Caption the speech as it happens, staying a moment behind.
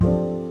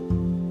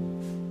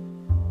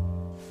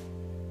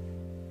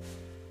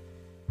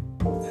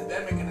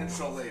then make an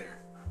intro later.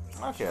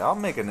 Okay, I'll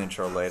make an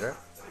intro later.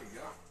 There you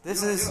go.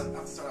 This You is don't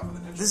have to start off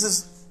with an intro.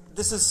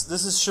 this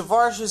is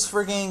Shavarsh's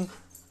frigging,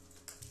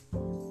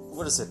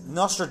 what is it?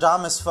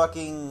 Nostradamus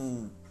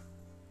fucking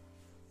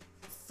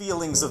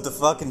feelings of the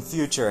fucking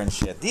future and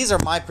shit. These are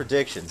my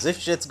predictions. If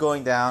shit's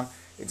going down,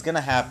 it's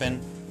gonna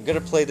happen. I'm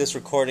gonna play this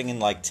recording in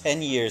like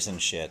 10 years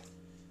and shit.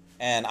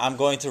 And I'm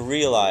going to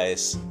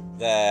realize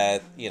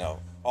that,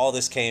 all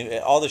this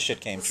shit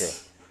came true.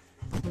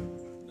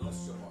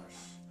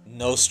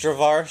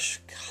 Nostravarsh?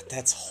 God,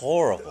 that's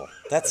horrible.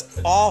 That's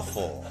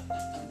awful.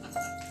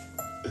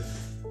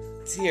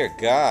 Dear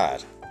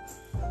God.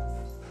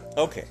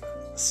 Okay,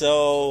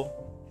 so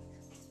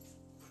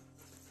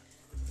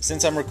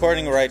since I'm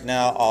recording right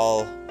now,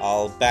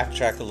 I'll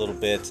backtrack a little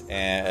bit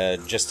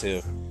and just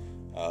to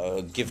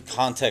give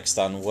context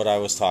on what I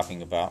was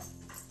talking about.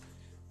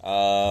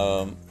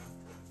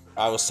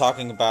 I was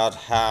talking about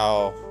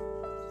how,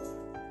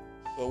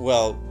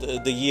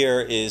 the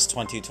year is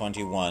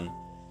 2021.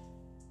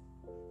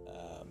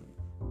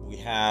 We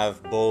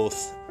have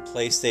both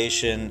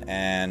PlayStation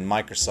and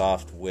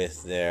Microsoft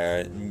with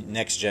their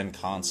next-gen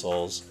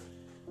consoles,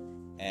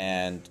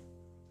 and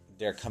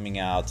they're coming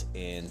out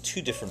in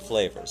two different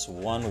flavors,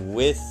 one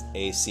with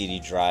a CD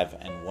drive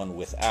and one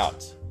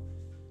without.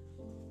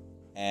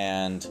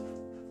 And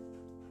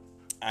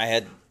I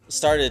had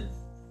started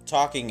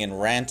talking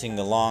and ranting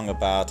along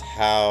about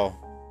how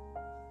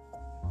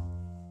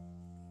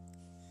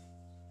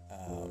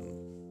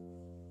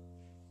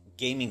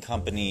gaming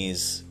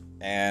companies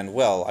and,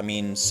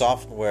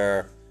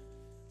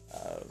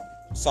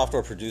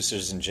 software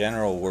producers in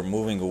general were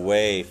moving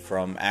away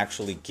from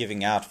actually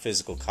giving out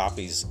physical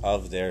copies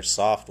of their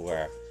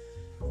software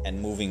and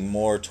moving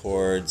more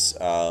towards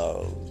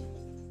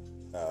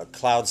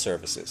cloud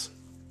services.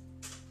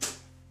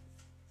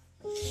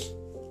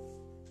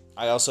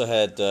 I also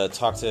had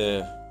talked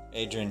to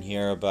Adrian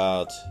here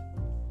about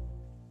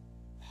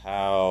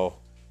how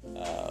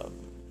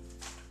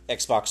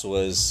Xbox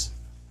was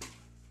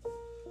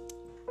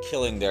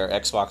killing their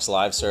Xbox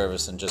Live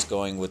service and just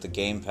going with the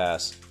Game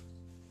Pass,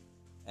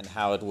 and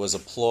how it was a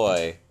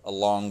ploy,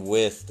 along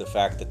with the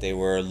fact that they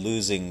were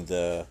losing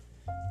the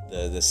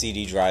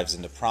CD drives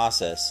in the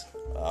process,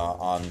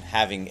 on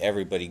having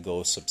everybody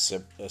go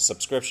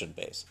subscription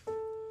based.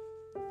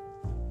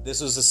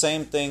 This was the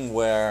same thing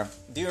where,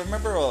 do you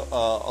remember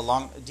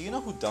do you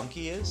know who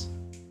Dunkey is?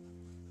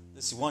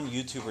 This one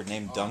YouTuber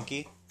named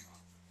Dunkey.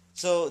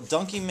 So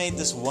Dunkey made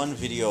this one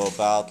video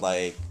about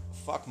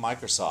fuck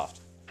Microsoft,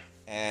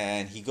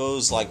 and he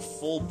goes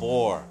full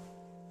bore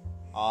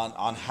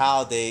on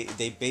how they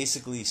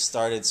basically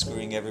started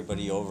screwing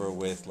everybody over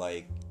with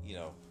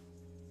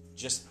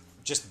just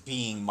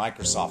being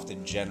Microsoft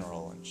in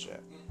general and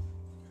shit.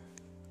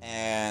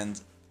 And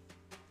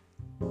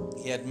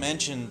he had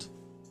mentioned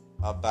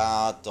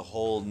about the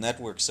whole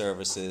network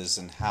services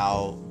and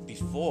how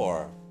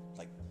before,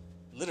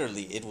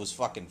 literally it was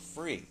fucking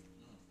free.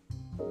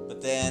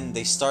 But then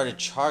they started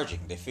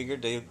charging. They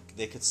figured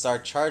they could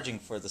start charging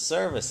for the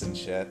service and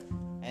shit.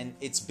 And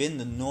it's been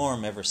the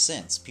norm ever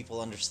since.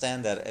 People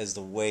understand that as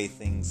the way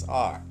things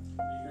are. Are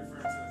you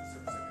referring to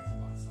the service like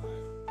Xbox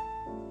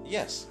Live?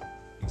 Yes,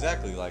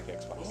 exactly like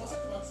Xbox Well, Live. was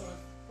Xbox Live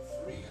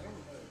free? I don't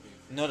remember it being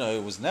free. No,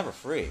 it was never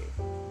free.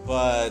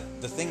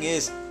 But the thing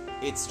is,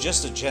 it's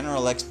just a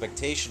general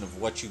expectation of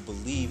what you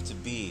believe to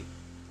be,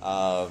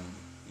 how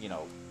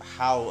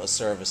a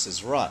service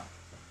is run.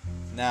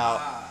 Now,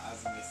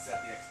 as in they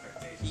set the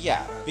expectation.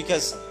 yeah,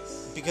 because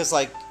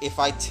if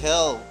I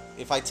tell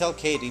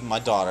Katie, my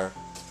daughter,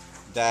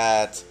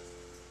 that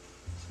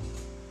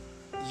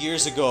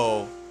years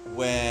ago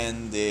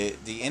when the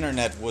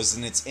internet was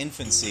in its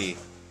infancy,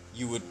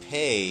 you would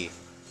pay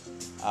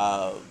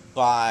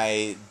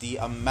by the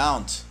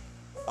amount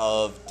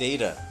of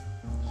data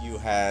you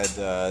had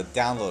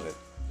downloaded,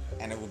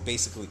 and it would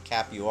basically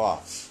cap you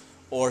off.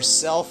 Or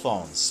cell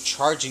phones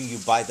charging you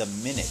by the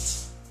minute.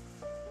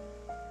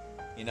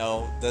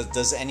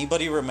 Does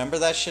anybody remember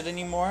that shit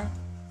anymore?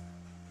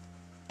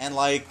 And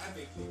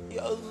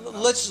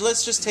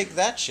let's just take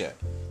that shit.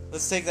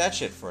 Let's take that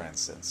shit for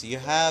instance. You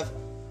have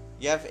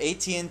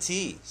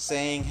AT&T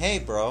saying, "Hey,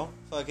 bro,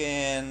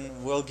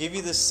 fucking, we'll give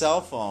you this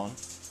cell phone,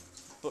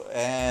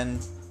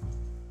 and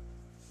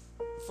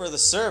for the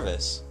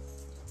service,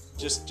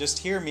 just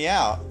hear me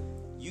out.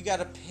 You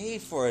gotta pay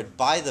for it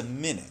by the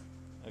minute,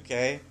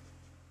 okay?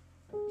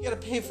 You gotta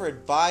pay for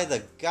it by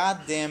the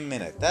goddamn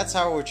minute. That's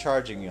how we're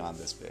charging you on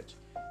this bitch."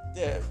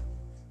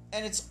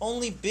 And it's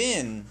only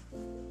been,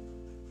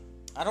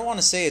 I don't want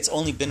to say it's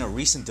only been a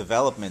recent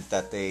development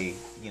that they,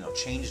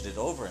 changed it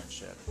over and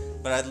shit.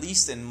 But at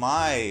least in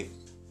my,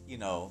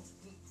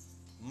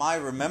 my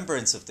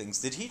remembrance of things,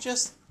 did he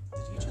just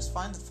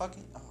find the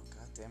fucking, oh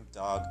goddamn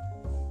dog,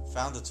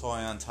 found the toy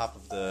on top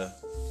of the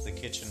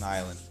kitchen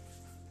island,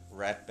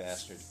 rat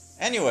bastard.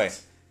 Anyway,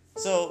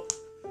 so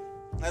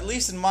at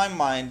least in my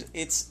mind,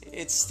 it's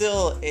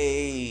still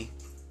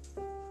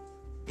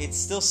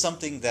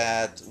something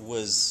that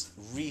was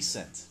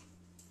recent.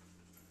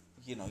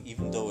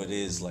 Even though it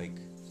is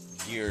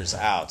years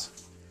out.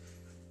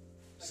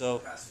 So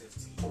Past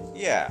 15.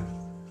 yeah.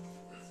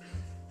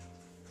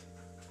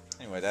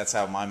 Anyway, that's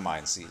how my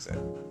mind sees it.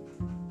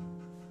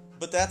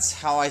 But that's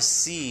how I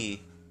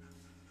see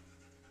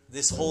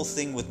this whole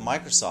thing with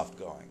Microsoft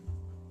going.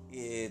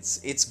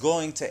 It's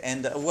going to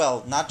end,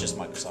 well, not just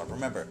Microsoft.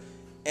 Remember,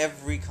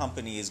 every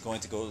company is going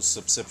to go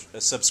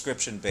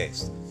subscription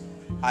based.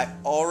 I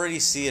already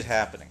see it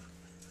happening.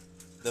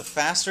 The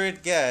faster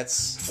it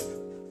gets,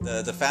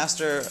 the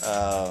faster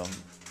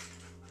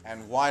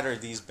and wider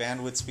these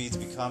bandwidth speeds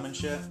become and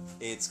shit,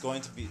 it's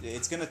going to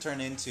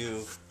turn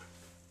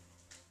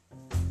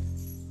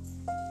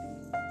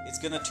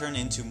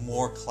into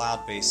more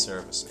cloud-based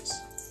services.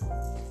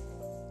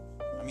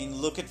 I mean,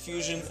 look at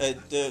Fusion.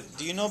 Do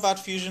you know about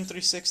Fusion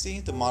 360,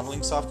 the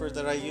modeling software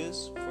that I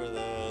use for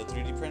the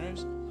 3D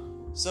printers?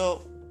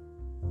 So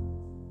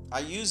I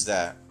use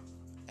that,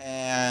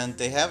 and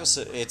they have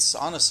it's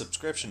on a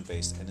subscription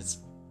based, and it's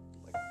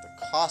like the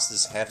cost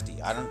is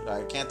hefty.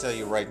 I can't tell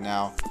you right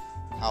now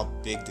how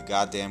big the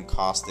goddamn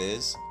cost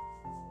is,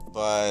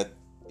 but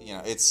you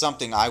know, it's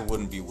something I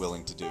wouldn't be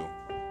willing to do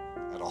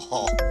at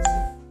all.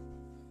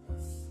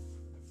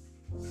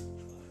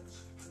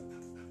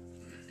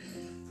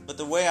 But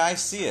the way I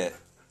see it,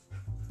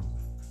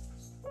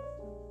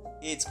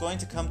 it's going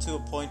to come to a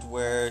point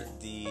where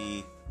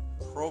the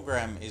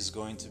program is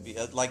going to be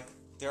like,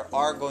 there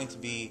are going to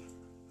be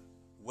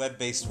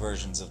web-based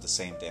versions of the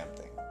same damn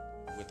thing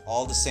with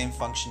all the same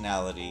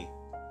functionality,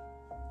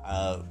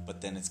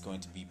 but then it's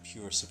going to be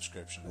pure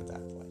subscription at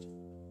that point.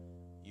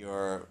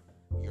 Your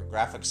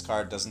graphics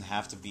card doesn't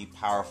have to be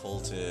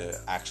powerful to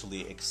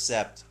actually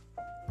accept,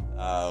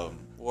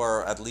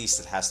 or at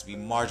least it has to be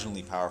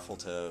marginally powerful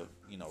to,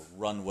 you know,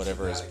 run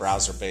whatever is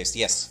browser based.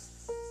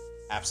 Yes,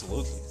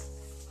 absolutely.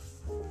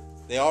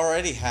 There are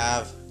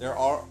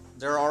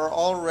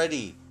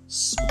already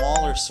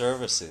smaller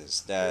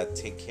services that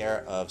take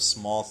care of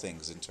small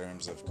things in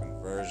terms of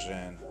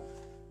conversion,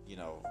 you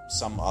know,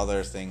 some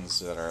other things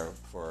that are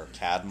for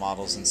CAD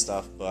models and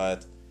stuff,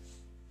 but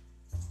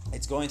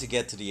it's going to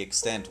get to the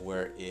extent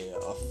where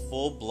a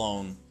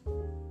full-blown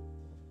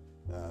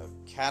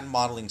CAD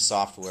modeling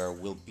software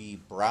will be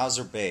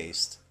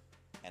browser-based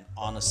and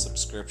on a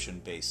subscription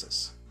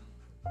basis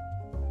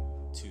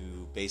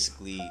to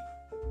basically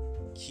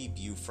keep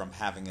you from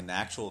having an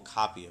actual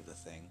copy of the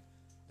thing.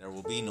 There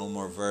will be no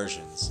more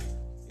versions.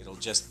 It'll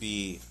just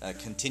be a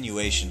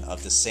continuation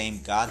of the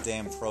same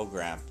goddamn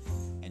program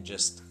and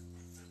just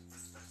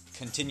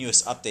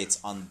continuous updates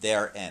on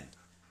their end.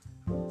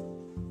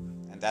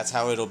 And that's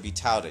how it'll be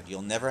touted.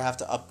 You'll never have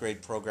to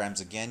upgrade programs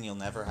again. You'll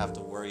never have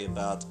to worry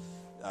about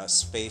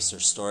space or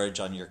storage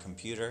on your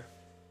computer.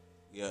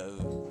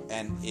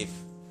 And if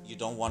you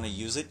don't want to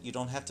use it, you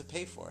don't have to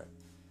pay for it.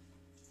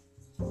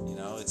 You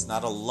know, it's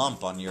not a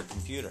lump on your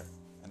computer.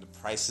 And the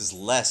price is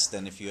less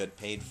than if you had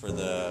paid for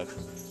the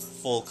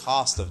full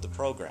cost of the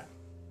program.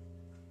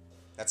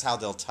 That's how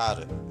they'll tout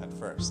it at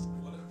first.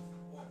 Well,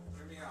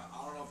 hear me out.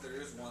 I don't know if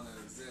there is one that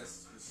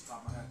exists. Just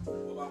top of my head.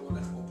 What about one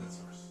that's open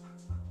source?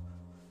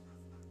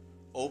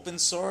 Open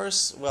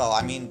source? Well,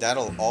 I mean,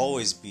 that'll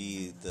always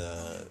be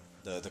the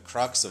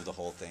crux of the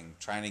whole thing.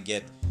 Trying to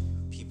get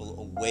people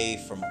away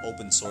from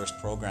open source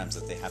programs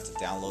that they have to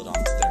download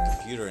onto their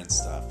computer and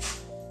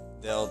stuff.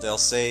 They'll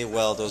say,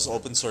 well, those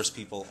open source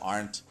people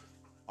aren't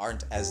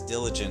as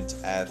diligent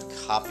at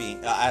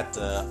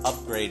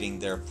upgrading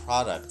their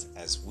product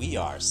as we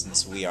are,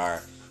 since we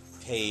are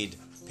paid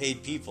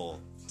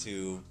people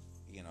to,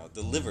 you know,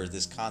 deliver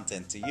this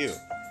content to you.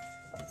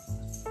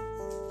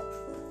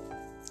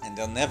 And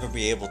they'll never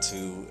be able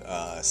to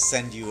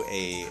send you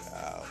a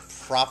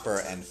proper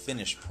and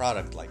finished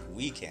product like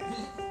we can.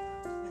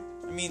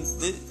 I mean,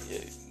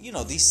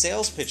 these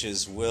sales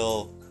pitches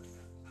will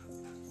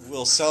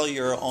sell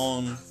your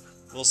own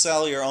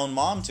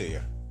mom to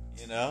you,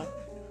 you know?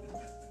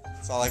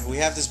 It's all like, we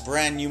have this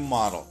brand new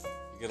model.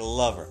 You're gonna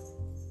love her.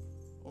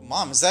 Well,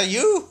 Mom, is that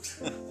you?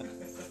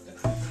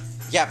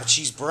 Yeah, but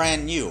she's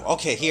brand new.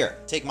 Okay, here,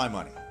 take my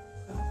money.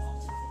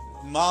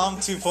 Mom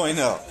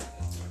 2.0.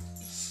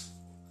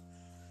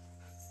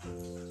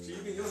 She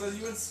even yells at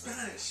you in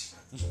Spanish.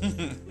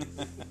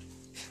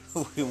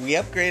 We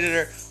upgraded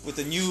her with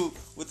a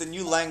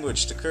new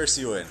language to curse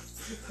you in.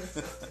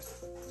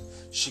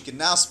 She can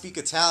now speak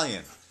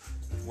Italian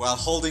while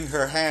holding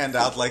her hand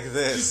out like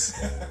this.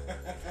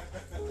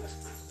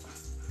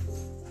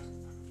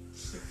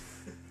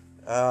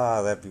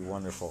 Ah, that'd be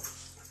wonderful.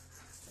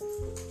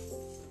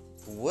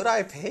 Would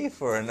I pay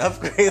for an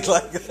upgrade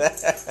like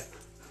that?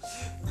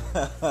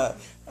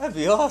 That'd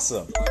be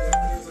awesome.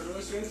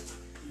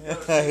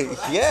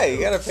 Yeah, you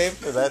gotta pay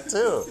for that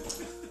too.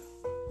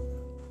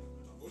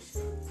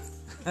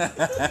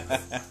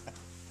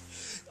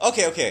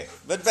 Okay,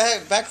 but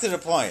back to the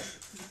point.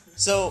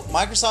 So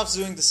Microsoft's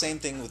doing the same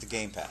thing with the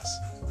Game Pass,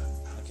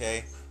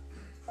 okay?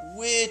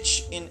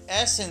 Which, in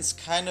essence,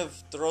 kind of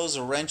throws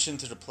a wrench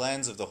into the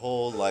plans of the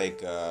whole,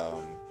 like,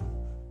 the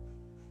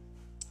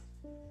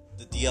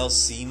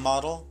DLC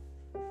model.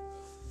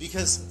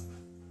 Because,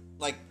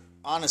 like,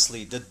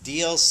 honestly, the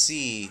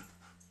DLC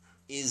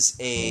is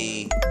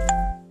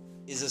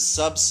is a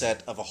subset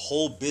of a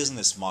whole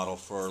business model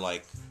for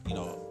like,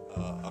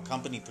 a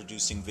company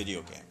producing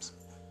video games.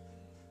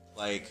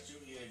 Like,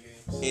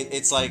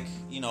 it's like,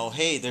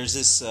 hey, there's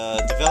this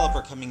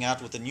developer coming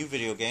out with a new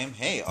video game.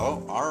 Hey,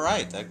 oh,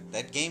 alright,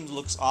 that game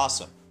looks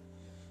awesome.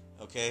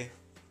 Okay?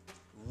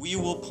 We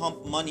will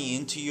pump money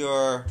into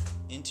your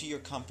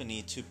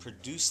company to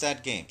produce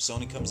that game.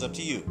 Sony comes up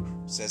to you,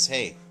 says,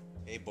 hey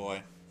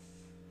boy,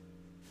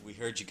 we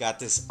heard you got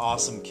this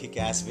awesome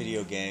kick-ass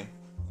video game.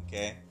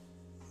 Okay?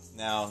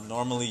 Now,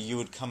 normally you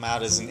would come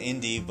out as an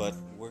indie, but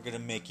we're going to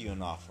make you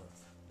an offer.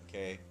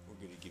 Okay? We're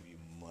going to give you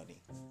money.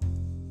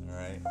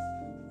 Alright?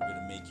 We're going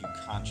to make you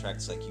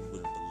contracts like you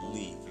wouldn't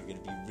believe. You're going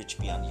to be rich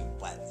beyond your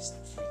wildest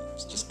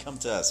dreams. Just come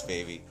to us,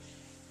 baby.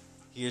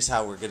 Here's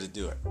how we're going to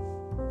do it.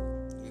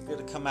 You're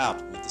going to come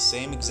out with the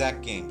same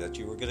exact game that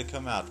you were going to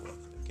come out with.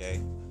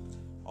 Okay?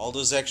 All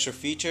those extra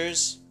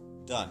features,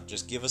 done.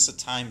 Just give us a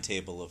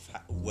timetable of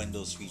when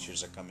those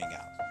features are coming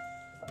out.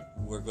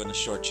 We're going to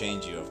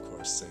shortchange you, of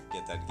course, to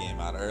get that game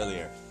out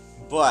earlier.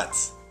 But,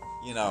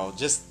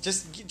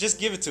 just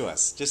give it to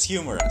us. Just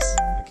humor us,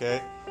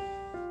 okay?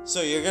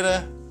 So you're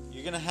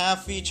gonna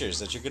have features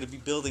that you're gonna be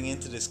building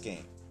into this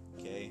game,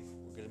 okay?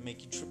 We're gonna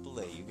make you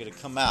AAA. You're gonna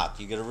come out.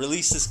 You're gonna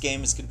release this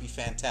game. It's gonna be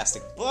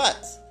fantastic.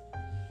 But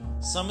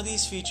some of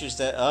these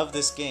features of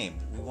this game,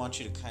 we want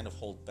you to kind of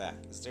hold back.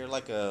 Is there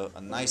like a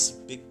nice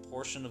big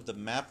portion of the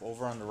map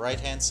over on the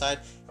right-hand side?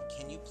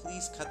 Can you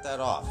please cut that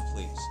off,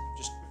 please?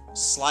 Just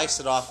slice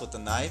it off with a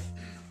knife.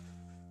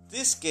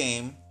 This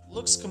game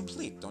looks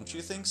complete, don't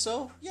you think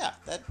so? Yeah,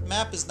 that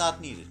map is not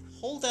needed.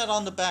 Hold that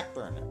on the back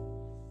burner.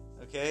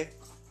 Okay?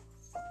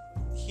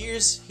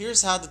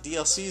 Here's how the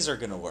DLCs are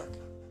going to work.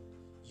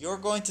 You're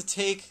going to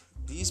take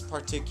these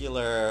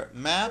particular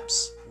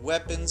maps,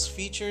 weapons,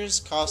 features,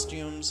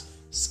 costumes,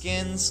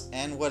 skins,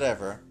 and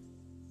whatever,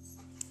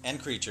 and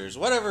creatures,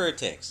 whatever it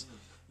takes.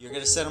 You're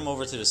going to set them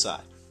over to the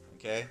side.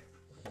 Okay?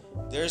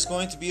 There's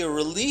going to be a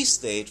release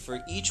date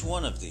for each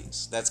one of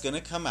these that's going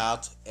to come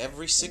out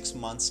every 6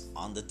 months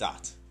on the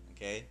dot.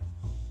 Okay?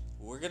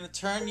 We're going to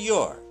turn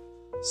your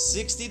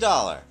 $60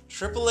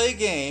 AAA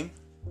game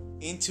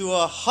into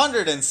a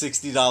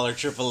 $160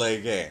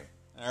 AAA game.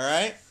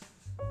 Alright?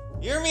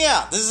 Hear me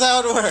out. This is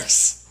how it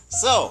works.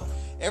 So,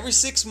 every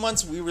 6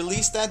 months we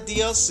release that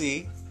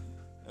DLC.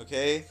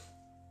 Okay?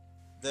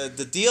 The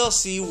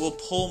DLC will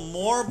pull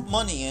more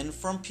money in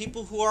from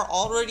people who are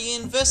already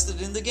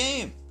invested in the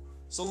game.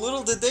 So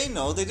little did they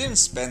know, they didn't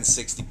spend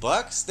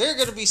 $60. They're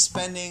going to be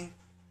spending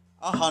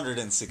 $160.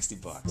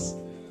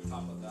 And on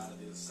top of that,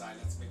 the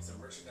Silence makes some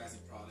merchandising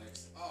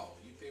products. Oh,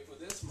 you pay for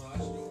this much,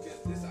 you'll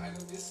get this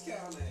item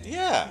discounted.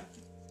 Yeah.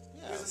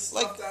 There's a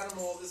stuffed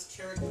animal, this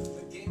character from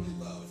the game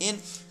you love.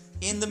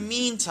 In the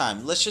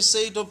meantime, let's just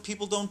say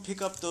people don't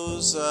pick up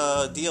those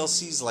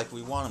DLCs like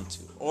we want them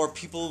to. Or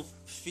people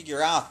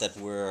figure out that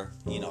we're,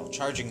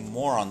 charging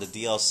more on the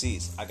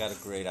DLCs. I got a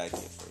great idea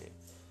for you.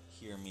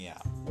 Hear me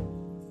out.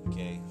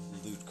 Okay?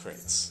 Loot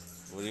crates.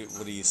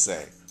 What do you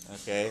say?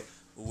 Okay?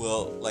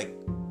 We'll,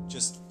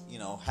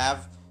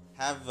 have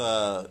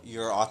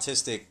your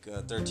autistic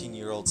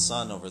 13-year-old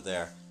son over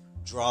there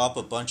draw up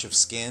a bunch of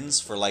skins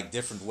for,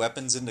 different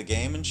weapons in the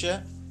game and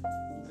shit.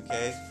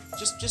 Okay?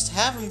 Just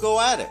have him go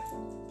at it.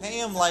 Pay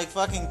him,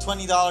 fucking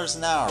 $20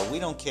 an hour. We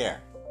don't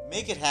care.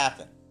 Make it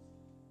happen.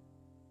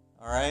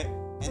 Alright?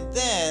 And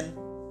then,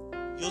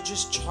 you'll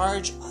just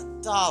charge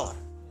 $1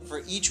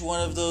 for each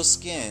one of those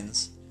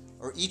skins,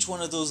 or each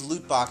one of those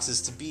loot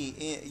boxes to be,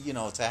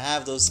 to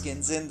have those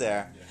skins in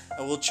there.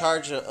 And we'll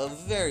charge a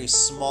very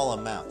small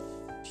amount.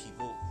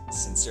 People,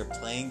 since they're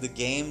playing the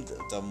game,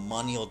 the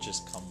money will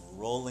just come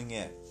rolling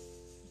in.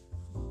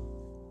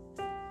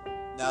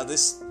 Now,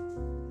 this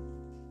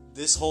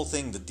whole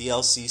thing, the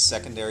DLC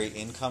secondary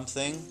income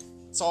thing,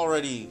 it's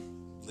already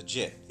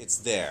legit. It's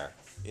there.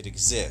 It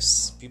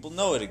exists. People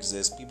know it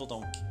exists. People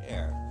don't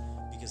care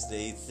because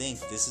they think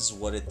this is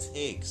what it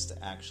takes to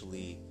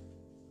actually,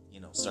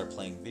 start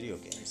playing video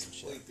games and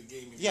shit. Complete the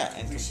game. Yeah,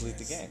 and complete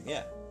the game.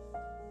 Yeah.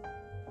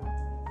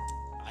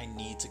 I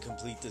need to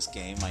complete this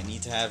game. I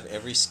need to have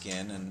every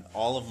skin and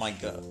all of my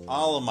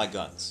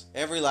guns.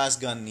 Every last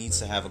gun needs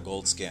to have a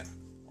gold skin.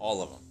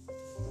 All of them.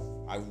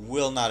 I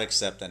will not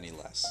accept any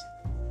less.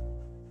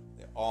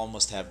 They all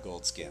must have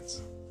gold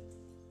skins.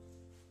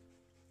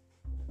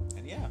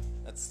 And yeah,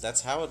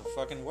 that's how it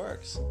fucking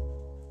works.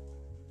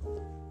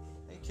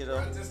 Hey kiddo.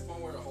 We're at this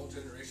point where the whole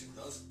generation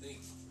does think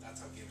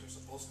that's how games are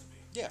supposed to be.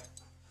 Yeah.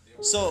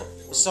 So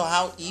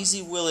how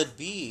easy will it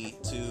be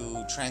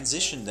to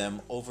transition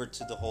them over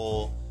to the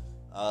whole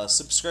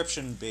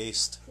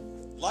subscription-based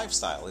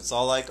lifestyle? It's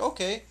all like,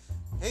 okay,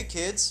 hey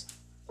kids,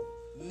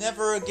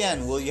 never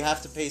again will you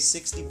have to pay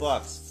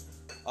 $60,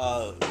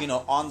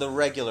 on the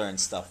regular and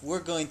stuff. We're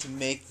going to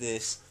make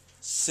this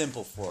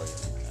simple for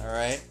you, all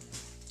right?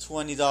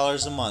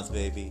 $20 a month,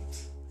 baby.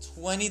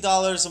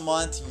 $20 a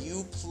month,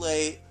 you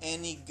play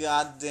any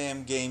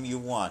goddamn game you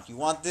want. You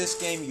want this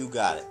game, you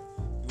got it.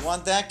 You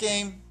want that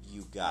game,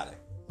 you got it.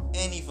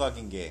 Any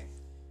fucking game.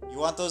 You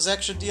want those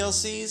extra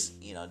DLCs?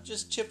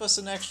 Just chip us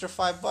an extra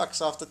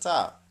 $5 off the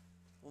top.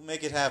 We'll We'll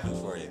make it happen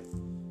for you.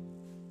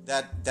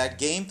 That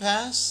Game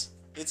Pass,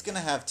 it's gonna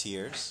have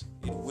tiers.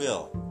 It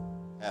will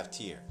have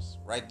tiers.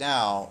 Right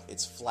now,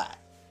 it's flat,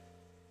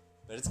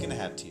 but it's gonna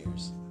have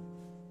tiers.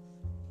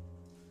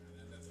 And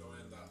then they throw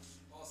in the,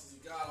 oh, since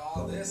you got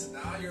all this,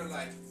 now you're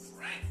like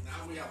ranked.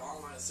 Now we have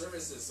online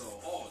services, so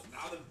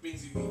now that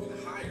brings you even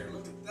higher.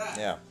 Look at that.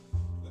 Yeah.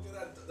 Look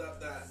at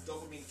that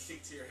dopamine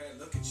kick to your head.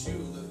 Look at you.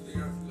 Look,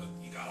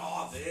 you got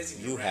all this.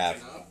 And You you're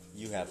have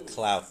ranking up.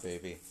 clout,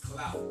 baby.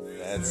 Clout.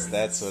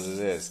 That's what it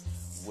is.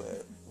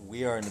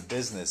 We are in the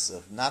business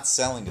of not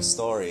selling a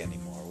story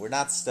anymore. We're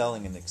not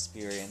selling an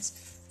experience.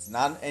 It's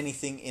not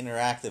anything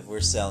interactive we're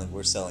selling.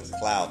 We're selling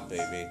clout,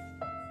 baby.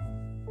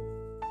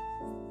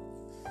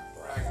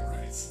 Bragging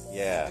rights.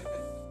 Yeah.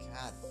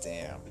 God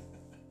damn. But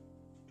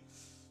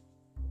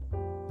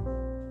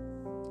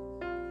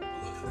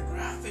look at the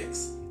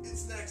graphics.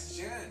 It's next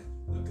gen.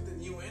 Look at the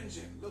new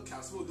engine. Look how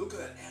smooth. Look at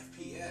that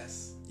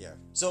FPS. Yeah.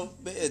 So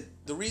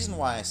the reason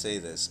why I say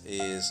this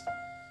is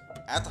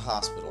at the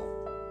hospital.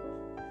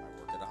 I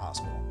work at a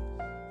hospital.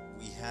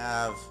 We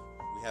have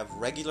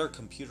regular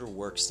computer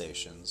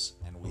workstations,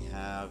 and we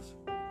have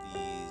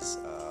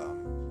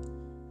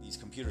these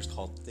computers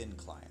called thin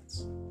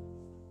clients.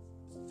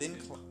 Thin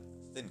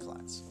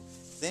clients.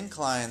 Thin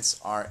clients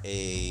are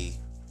a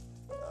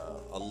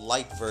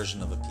light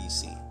version of a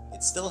PC.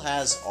 It still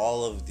has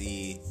all of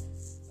the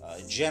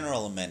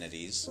general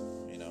amenities.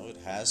 You know, it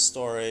has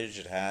storage,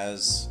 it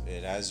has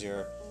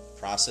your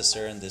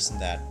processor and this and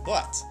that.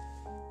 But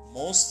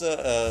most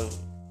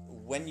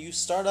when you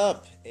start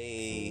up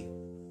a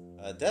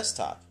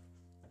desktop,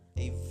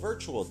 a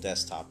virtual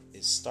desktop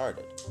is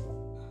started.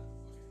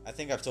 I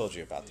think I've told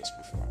you about this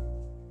before.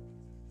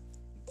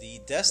 The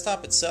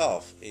desktop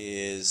itself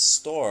is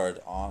stored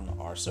on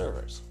our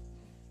servers.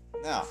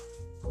 Now,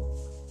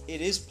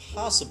 it is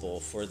possible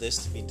for this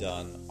to be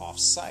done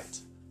off-site,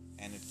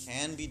 and it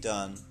can be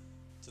done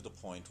to the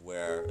point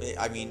where,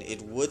 I mean,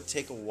 it would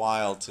take a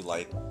while to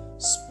like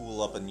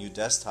spool up a new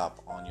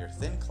desktop on your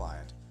thin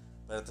client,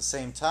 but at the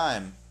same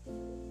time,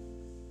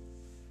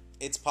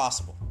 it's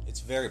possible.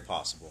 It's very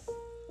possible.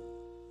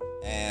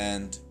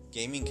 And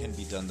gaming can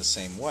be done the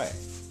same way.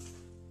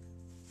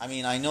 I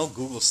mean, I know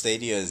Google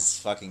Stadia is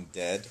fucking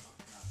dead,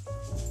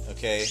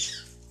 okay,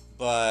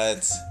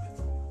 but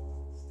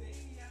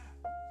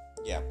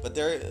yeah, but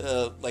there,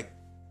 like,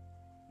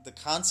 the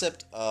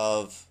concept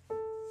of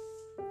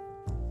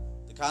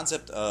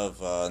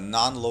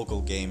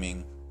non-local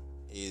gaming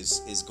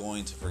is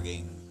going to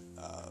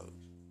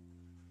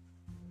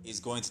is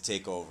going to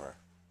take over.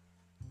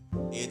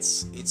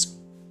 It's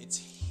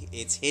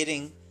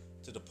hitting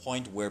to the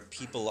point where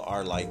people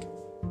are like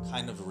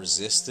kind of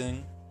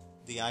resisting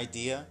the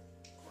idea.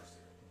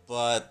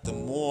 But the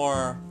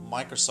more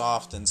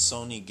Microsoft and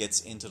Sony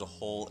gets into the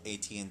whole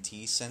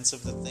AT&T sense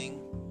of the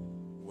thing,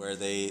 where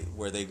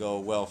they go,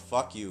 well,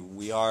 fuck you,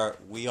 we are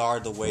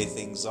the way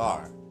things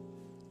are.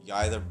 You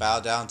either bow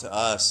down to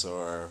us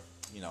or,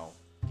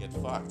 get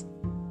fucked.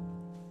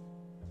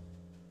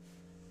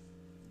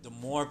 The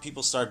more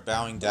people start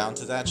bowing down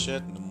to that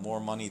shit, and the more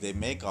money they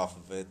make off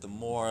of it, the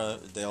more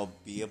they'll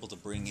be able to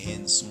bring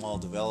in small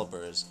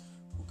developers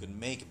who can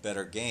make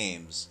better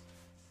games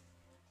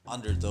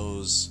under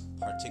those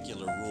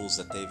particular rules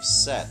that they've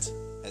set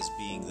as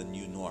being the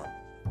new norm.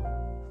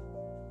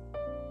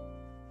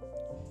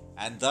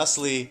 And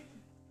thusly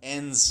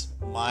ends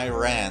my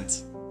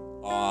rant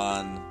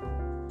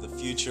on the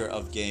future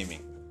of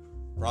gaming.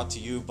 Brought to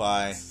you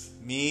by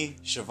me,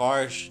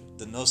 Shavarsh,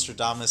 the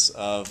Nostradamus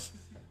of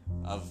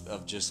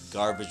just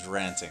garbage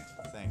ranting.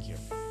 Thank you.